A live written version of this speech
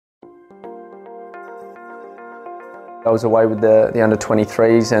I was away with the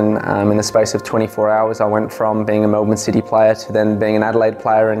under-23s, and in the space of 24 hours I went from being a Melbourne City player to then being an Adelaide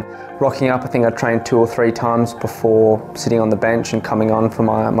player and rocking up. I think I trained 2 or 3 times before sitting on the bench and coming on for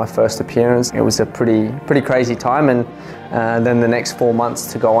my first appearance. It was a pretty crazy time, and then the next 4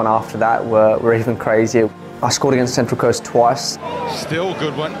 months to go on after that were even crazier. I scored against Central Coast twice. Still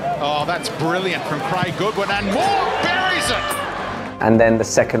Goodwin. Oh, that's brilliant from Craig Goodwin, and Mauk buries it! And then the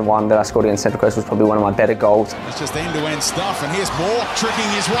second one that I scored against Central Coast was probably one of my better goals. It's just end-to-end stuff, and here's Mauk tricking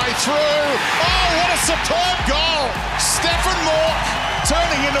his way through. Oh, what a superb goal! Stefan Mauk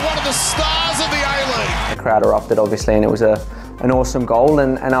turning into one of the stars of the A-League. The crowd erupted, obviously, and it was an awesome goal.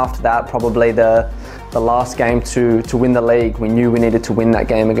 And after that, probably the last game to win the league, we knew we needed to win that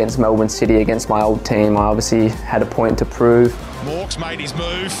game against Melbourne City, against my old team. I obviously had a point to prove. Mauk's made his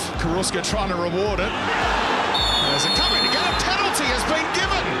move. Karuska trying to reward it. There's a coming to get a penalty has been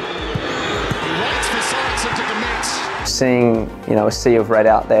given. He waits for Sorensen to commit. Seeing, a sea of red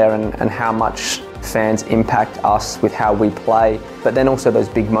out there and how much fans impact us with how we play, but then also those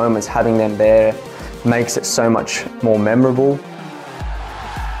big moments, having them there makes it so much more memorable.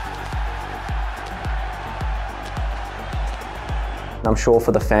 I'm sure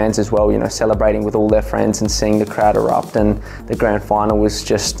for the fans as well, celebrating with all their friends and seeing the crowd erupt, and the grand final was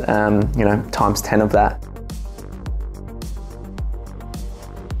just, times 10 of that.